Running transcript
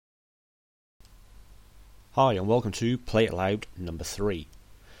Hi and welcome to Play It Loud number 3.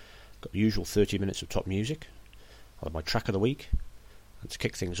 Got the usual 30 minutes of top music. I'll have my track of the week, and to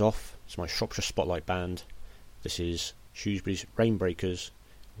kick things off, it's my Shropshire Spotlight Band. This is Shrewsbury's Rainbreakers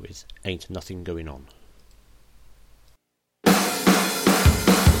with Ain't Nothing Going On.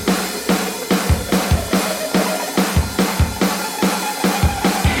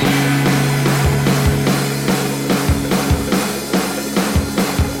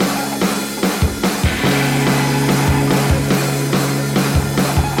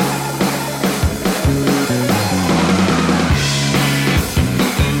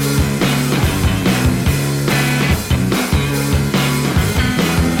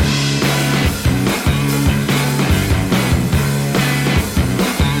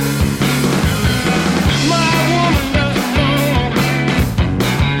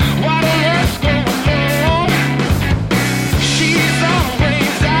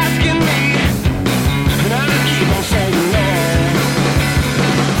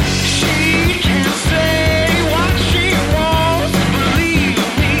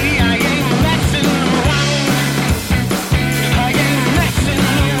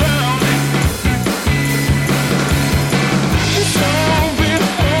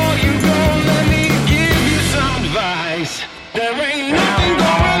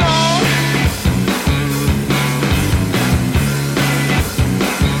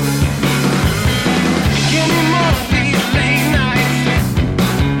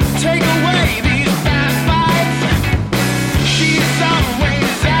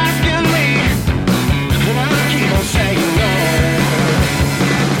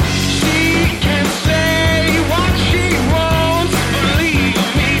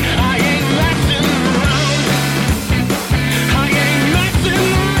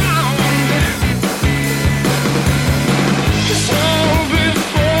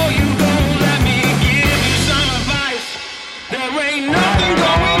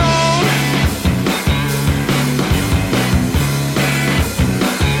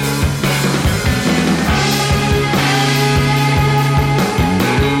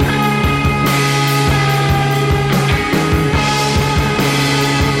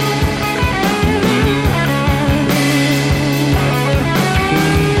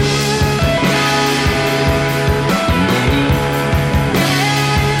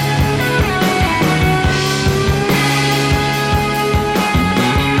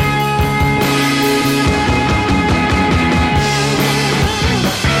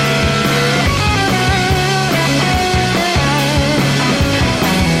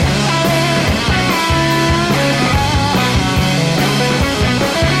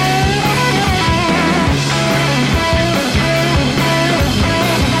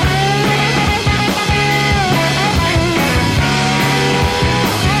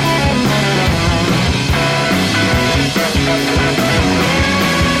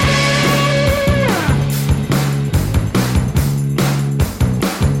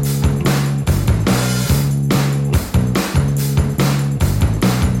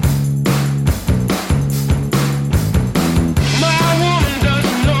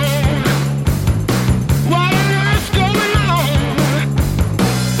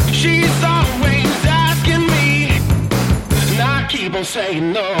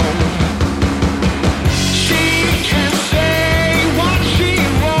 Saying no. She can say what she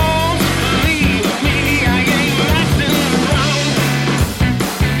wants. Believe me, I ain't messing around.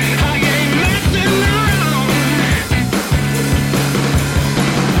 I ain't messing around.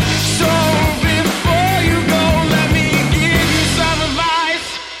 So before you go, let me give you some advice.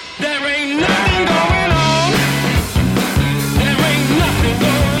 There ain't nothing going on. There ain't nothing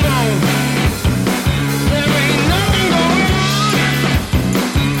going on. There ain't nothing going on.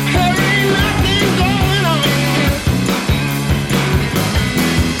 There ain't nothing going on.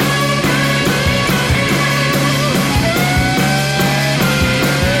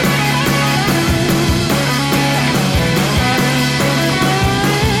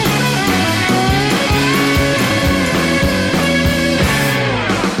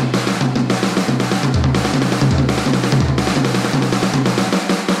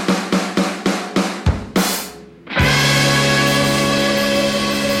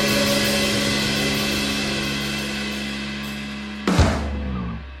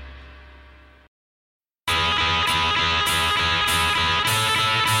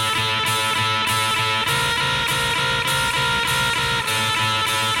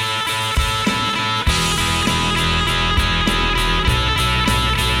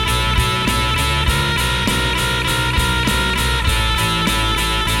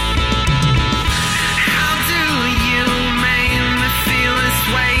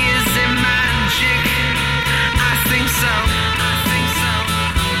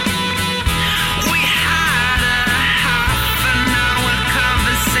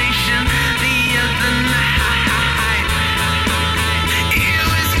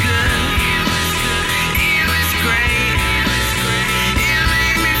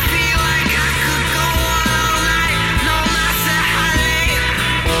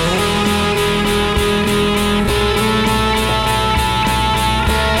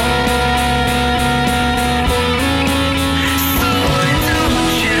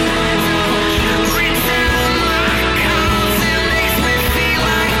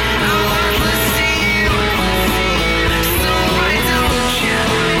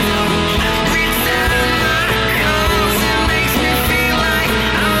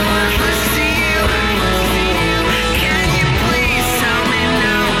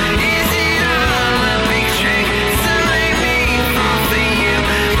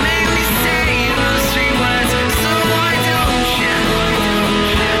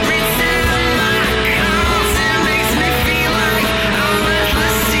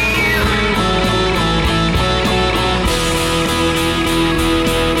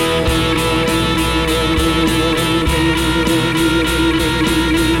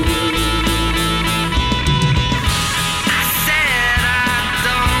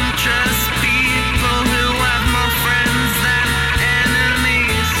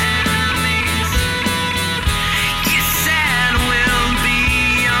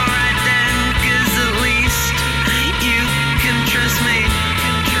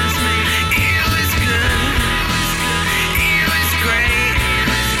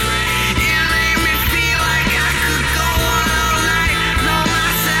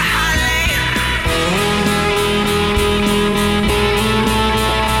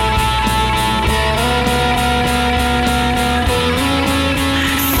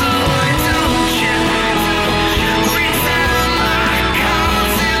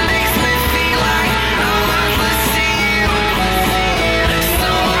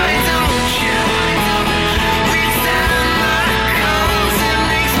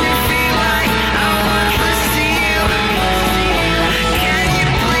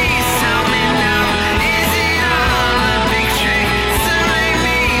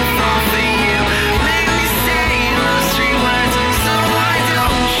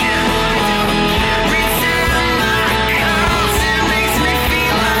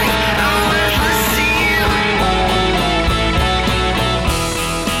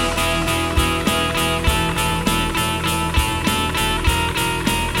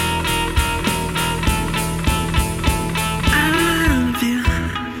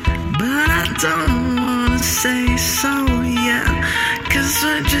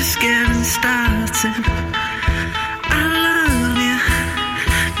 just getting started. I love you,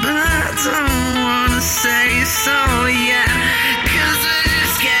 but I don't wanna say so yet, 'cause we're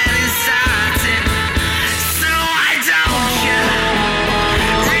just getting started. So why don't you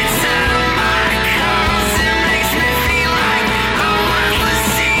return my calls? It makes me feel like I'm worthless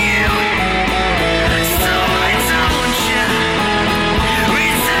to you. So why don't you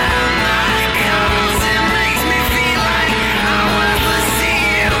return my calls? It makes me feel like I'm worthless to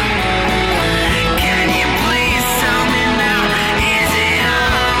you. Can you please tell me now? Is it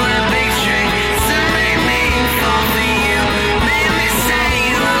all a big trick to make me fall for you? Make me say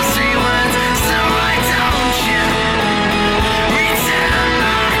those 3 words. So why don't you return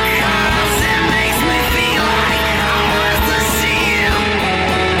my calls? It makes me feel like I'm worthless to you.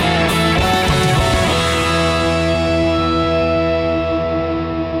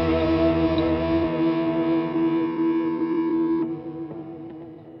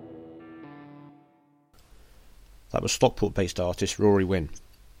 That was Stockport-based artist Rory Wynn.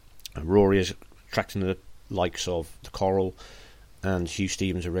 And Rory is attracting the likes of The Coral and Hugh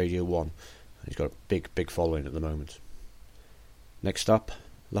Stevens of Radio 1. He's got a big following at the moment. Next up,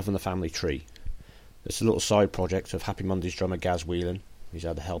 Love and the Family Tree. It's a little side project of Happy Mondays drummer Gaz Whelan. He's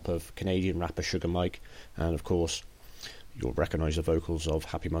had the help of Canadian rapper Sugar Mike, and of course, you'll recognise the vocals of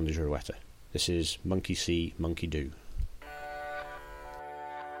Happy Mondays Rowetta. This is Monkey See, Monkey Do.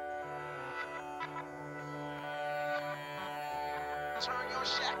 Turn your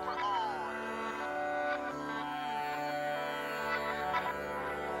chakra on.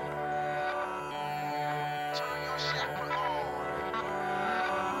 Turn your chakra on.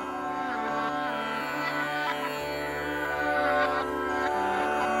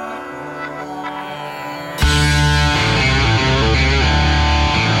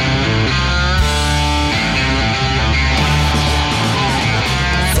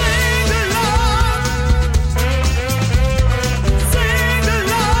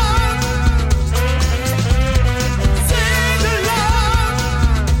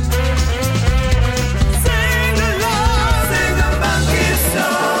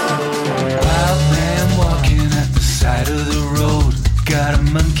 Wild man walking at the side of the road. Got a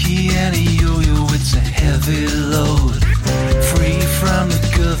monkey and a yo-yo, it's a heavy load. Free from the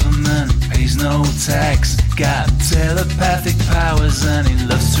government, pays no tax. Got telepathic powers and he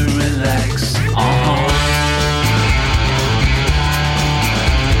loves to relax.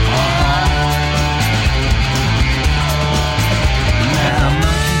 Now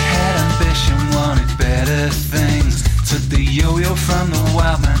monkey had ambition, wanted better things. Took the yo-yo from the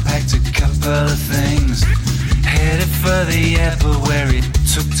wild man, packed a couple of things. Headed for the airport where he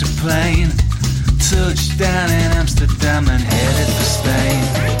took to plane. Touched down in Amsterdam and headed for Spain.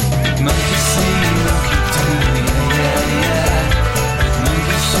 Monkey see, monkey do, yeah, yeah, yeah.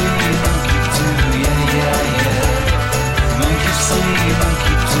 Monkey see, monkey do, yeah, yeah, yeah. Monkey see,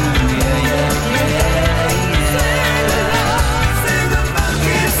 monkey do, yeah, yeah, yeah, yeah.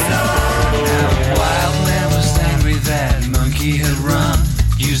 Now wild man was angry that monkey had run.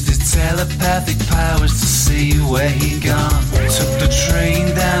 Used his telepathic powers to see where he'd gone. Took the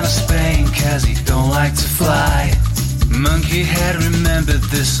train down to Spain, 'cause he don't like to fly. Monkey had remembered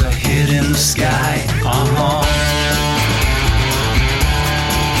this, a hit in the sky.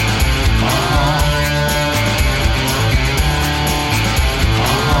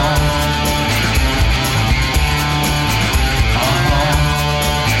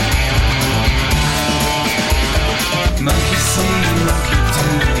 Monkey see, monkey do,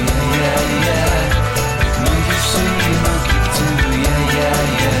 yeah, yeah, yeah. Monkey see, monkey do, yeah, yeah,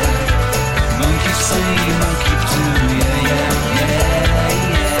 yeah. Monkey see, monkey do, yeah, yeah, yeah,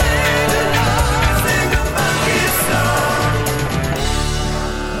 yeah. Sing a monkey song.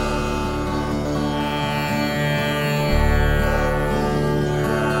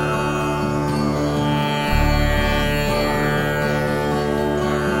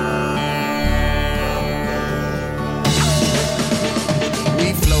 We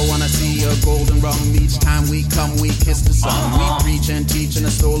flow on a sea of golden rum. Each time we come, we kiss the sun. We preach and teach in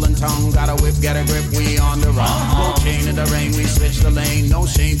a stolen tongue. Got a whip, get a grip, we on the run. Blow chain in the rain, we switch the lane. No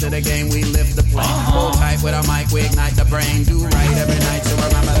shame to the game, we lift the plane. Hold tight with a mic, we ignite the brain. Do right every night, so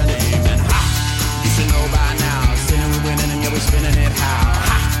remember the name. And ha, you should know by now. Sinning we winning and yeah, we spinning it how.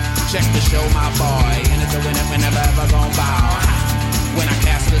 Ha, check the show, my boy. In it to win it, we never ever gon' bow. Ha, when I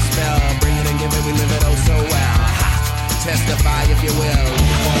cast the spell, bring it and give it, we live it oh so well. Ha, testify if you will.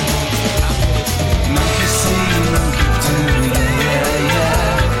 Monkey see, monkey do, yeah, yeah,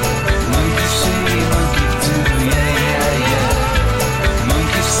 yeah. Monkey see, monkey do, yeah, yeah, yeah.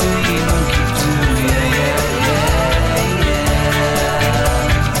 Monkey see, monkey do, yeah, yeah, yeah, yeah.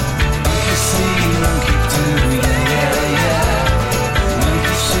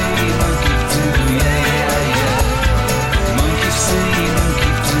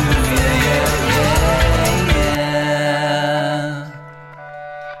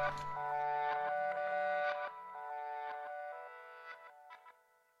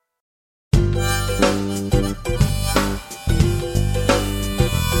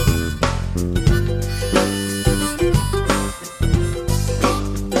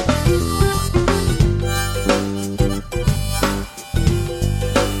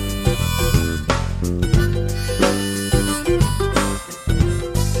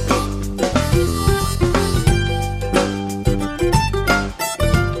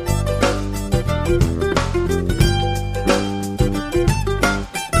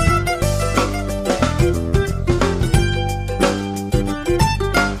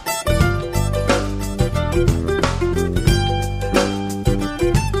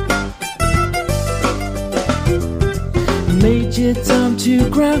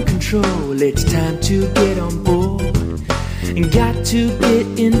 ground control, it's time to get on board. And got to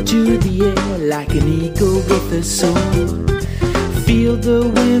get into the air like an eagle with a sword. Feel the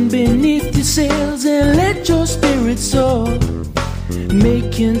wind beneath your sails and let your spirit soar.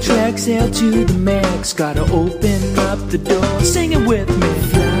 Making tracks out to the max, gotta open up the door. Sing it with me.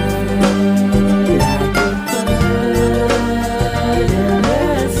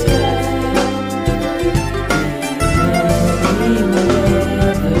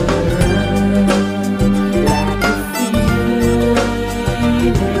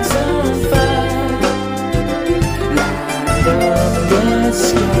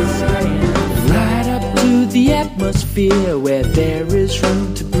 Where there is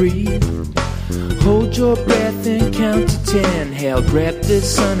room to breathe. Hold your breath and count to 10. Hell, grab the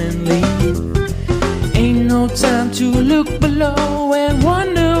sun and leave. Ain't no time to look below and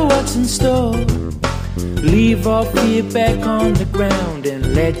wonder what's in store. Leave all fear back on the ground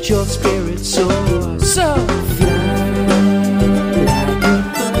and let your spirit soar. So fly.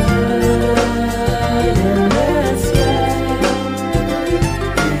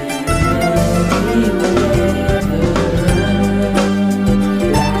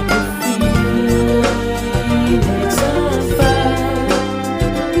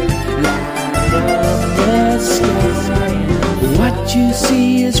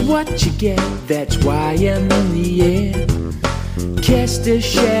 What you get, that's why I'm in the air. Cast a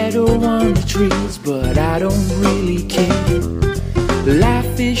shadow on the trees, but I don't really care.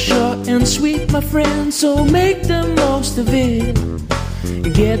 Life is short and sweet, my friend, so make the most of it.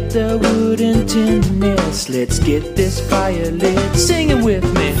 Get the wood and tenderness, let's get this fire lit. Sing it with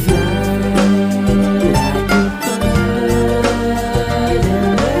me.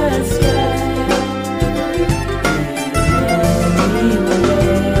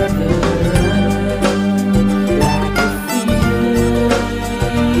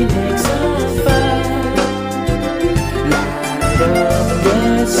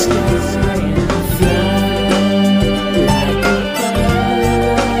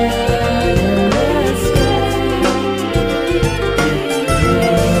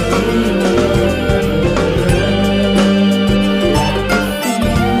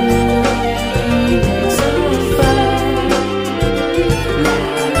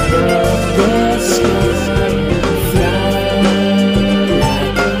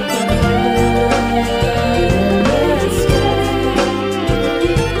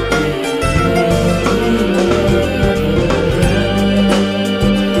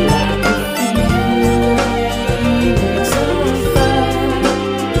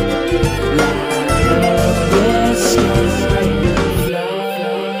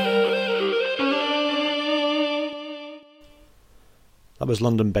 Was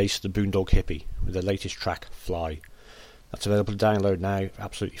London-based The Boondog Hippie with their latest track, Fly. That's available to download now,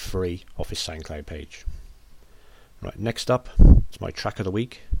 absolutely free, off his SoundCloud page. Right, next up, it's my track of the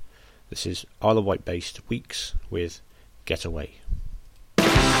week. This is Isle of Wight-based Weeks with Getaway. These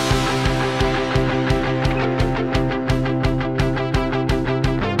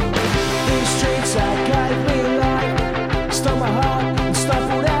streets that gave me life, stole my heart and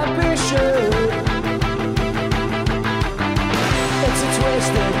stifled ambition. It's a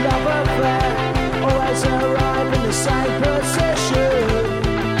twisted love affair, always arrive in the same position.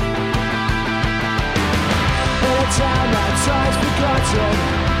 In a town that time's forgotten,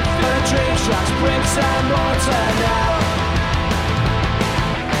 and a dream just brings them water now.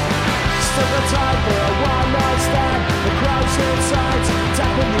 Still the time for a one-night stand, the crowd's inside,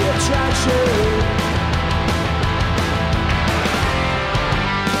 tapping the attraction.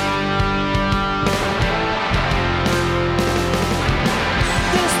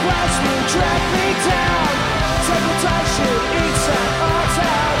 Drag me down, temptation eats at our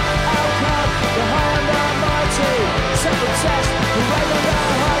town. Outcome, the high and the mighty, separate test, the way on the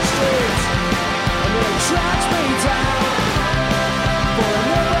high streets. And it drags me down, for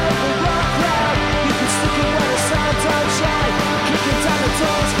another big rock crowd. You can stick it where the sun don't shine, kicking down the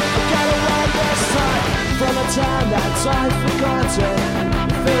doors, and get away this time. From a town that I've forgotten,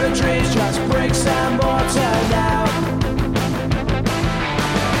 the fear of dreams just breaks them water now.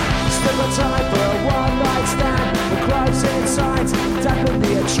 Still the time for a one-night stand, the crowd's inside, tapping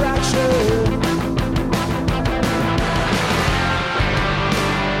the attraction.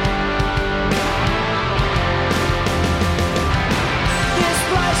 This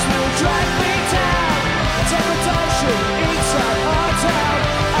place will drag me down, temptation eats at our town.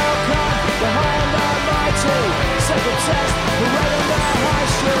 Outcome, the high and the mighty, second test, the red on the high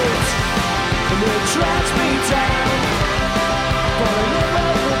street. And it drags me down, for a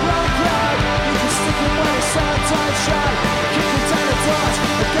little crowd, you can stick it where the sun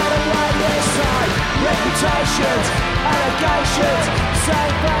reputations, allegations,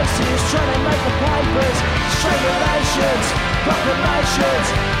 same faces trying to make the papers, strangulations, proclamations,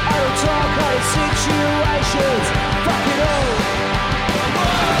 idle talk out of situations, fuck it all.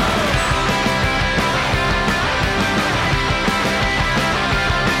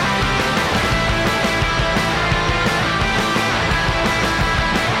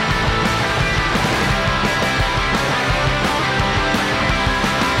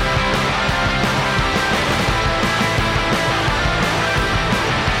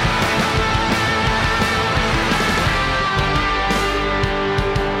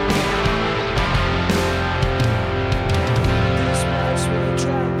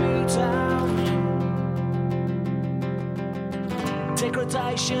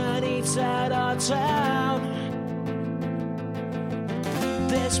 Degradation eats at our town.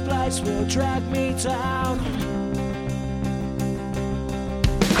 This place will drag me down.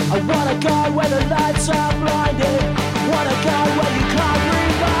 I wanna go where the lights are blinded. Wanna go where you can't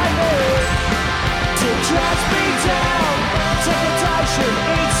revive me. It drags me down. Degradation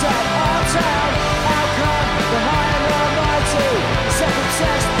eats at our town. Outcome, the high and almighty.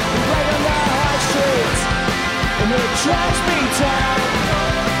 Self-obsessed, we wait on the high streets. And it drags me down.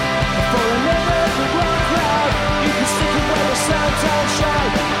 For a living in the wrong crowd, you can stick it where the sun don't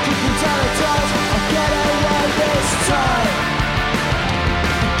shine. Kicking down the doors, I'll get away this time.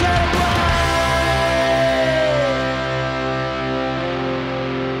 Get away.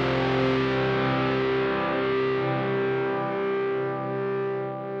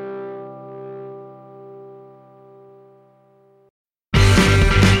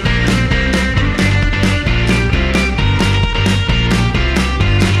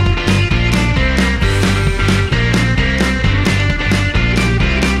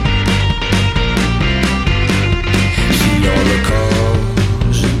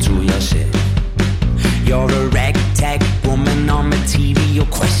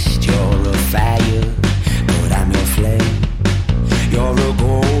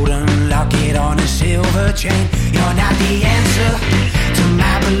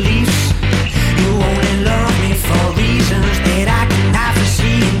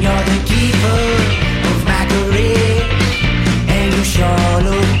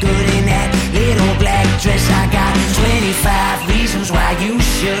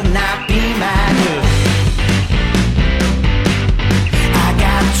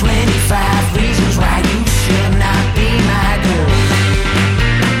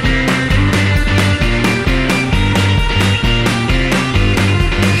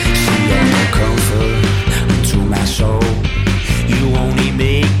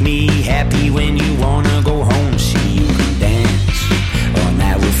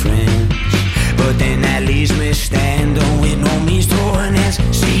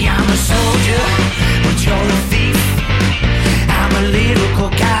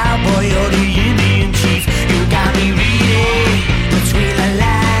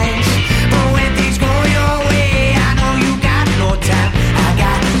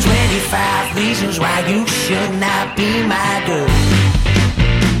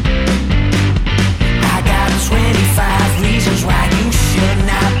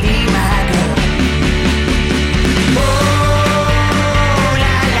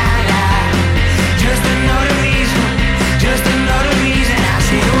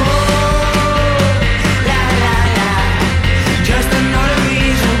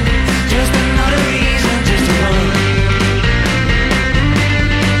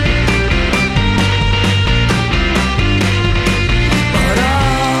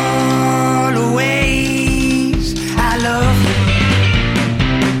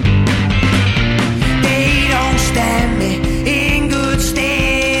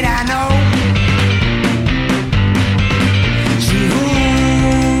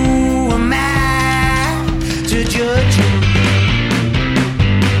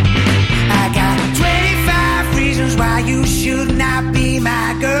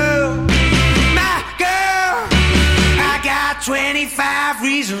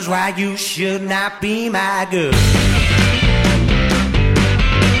 why you should not be my girl.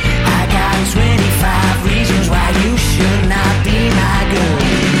 I got 25 reasons why you should not be my girl.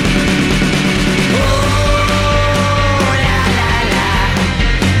 Oh, la la la,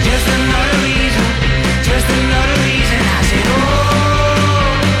 just another reason, just another reason. I said, oh,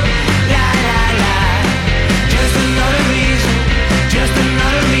 la la la, just another reason, just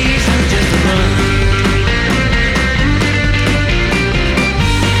another reason, just another.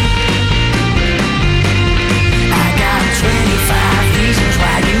 Reasons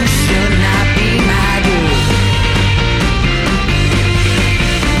why you should not be my girl.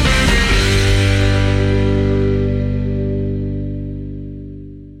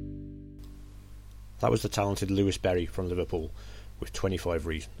 that was the talented Lewis Berry from Liverpool with 25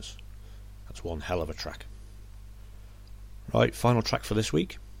 Reasons. That's one hell of a track. Right, final track for this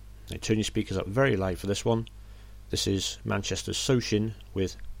week. Now turn your speakers up very loud for this one. This is Manchester's Soshin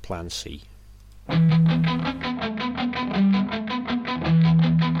with Plan C.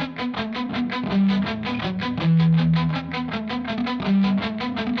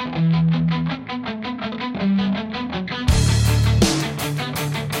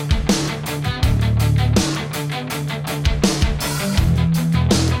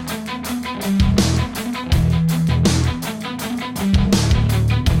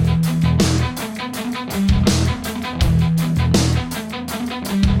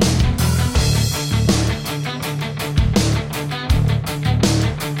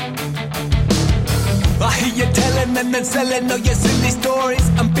 And then selling all your silly stories,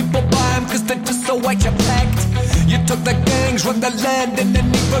 and people buy them cause they're just so action-packed. You took the gangs from the land and then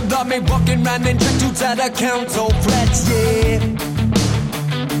evil army walking round in tracksuits out of council flats, yeah.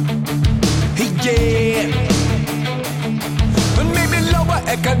 And maybe lower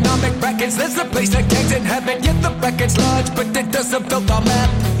economic brackets, there's a place that gangs inhabit. Yeah, the bracket's large, but it doesn't fill the map.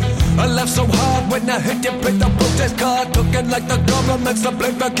 I laughed so hard when I heard you play the protest card, looking like the government's to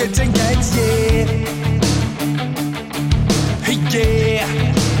blame for kids and gangs, yeah. Yeah.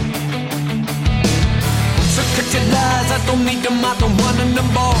 So cut your lies, I don't need them, I don't want them no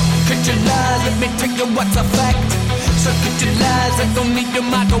more. Cut your lies, let me tell you what's a fact. So cut your lies, I don't need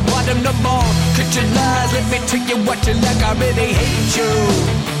them, I don't want them no more. Cut your lies, let me tell you what you like, I really hate you.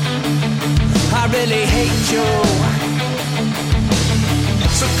 I really hate you.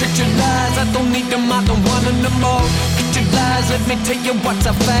 So cut your lies, I don't need them, I don't want them no more. Cut your lies, let me tell you what's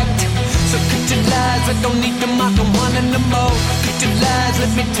a fact. So cut your lies, I don't need them, I don't want them no more. Cut your lies,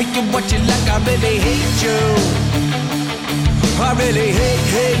 let me tell you what you like, I really hate you. I really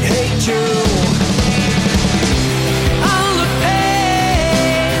hate you. All the pain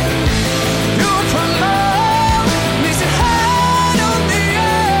you prolong makes it hard on the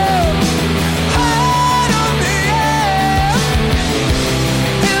air, hard on the air.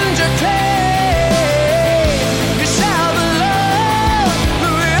 In your clay, you shall belong.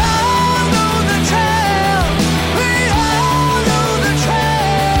 We all know the trail, we all know the trail.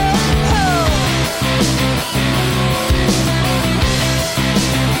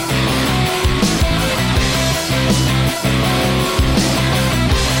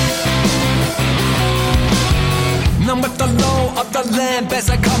 Now with the law of the land, best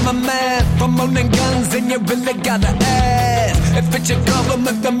I come a man. From owning guns, and you really gotta ask. If it's your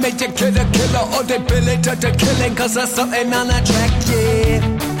government, the major killer, or they bill it to the killing, cause there's something on the track, yeah.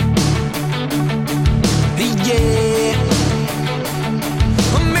 Yeah.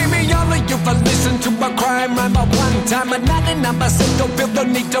 Maybe all of you have listened to a crime rhyme at one time, and 99% don't feel the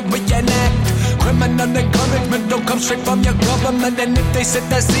need to reenact. Criminal encouragement don't come straight from your government, and if they set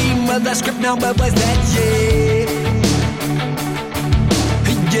that scene, well, that script now, where was that, yeah.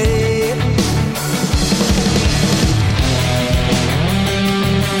 Yeah.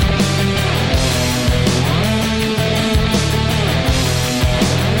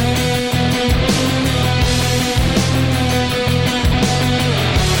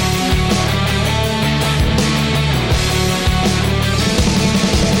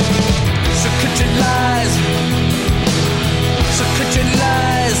 So cut your lies. So cut your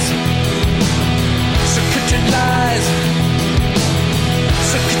lies. So cut your lies.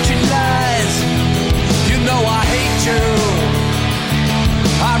 So cut your lies. You know I hate you.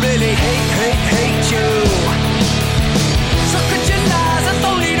 I really hate you. So cut your lies. I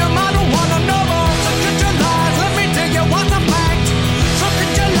don't need them, I don't wanna know more. So cut your lies, let me tell you what's a fact. So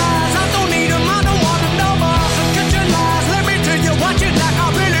cut your lies, I don't need them, I don't wanna know more. So cut your lies, let me tell you what you like. I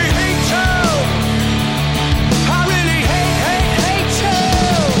really hate you. I really hate you.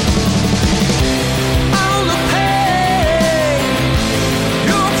 All the pain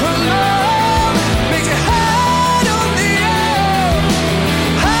you prolong makes it hard on the air,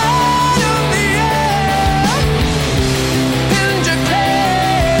 hard on the air. In your clay,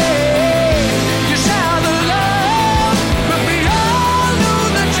 you shout along, but we all know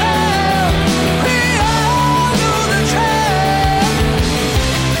the trail, we all know the trail.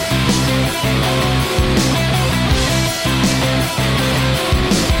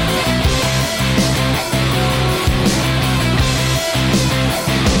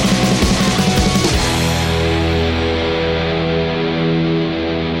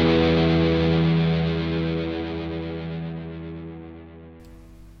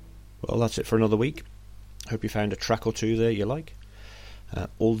 Well, that's it for another week. Hope you found a track or two there you like.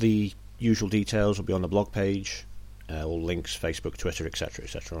 All the usual details will be on the blog page, all links, Facebook, Twitter, etc.,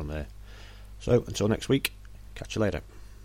 on there. So until next week, catch you later.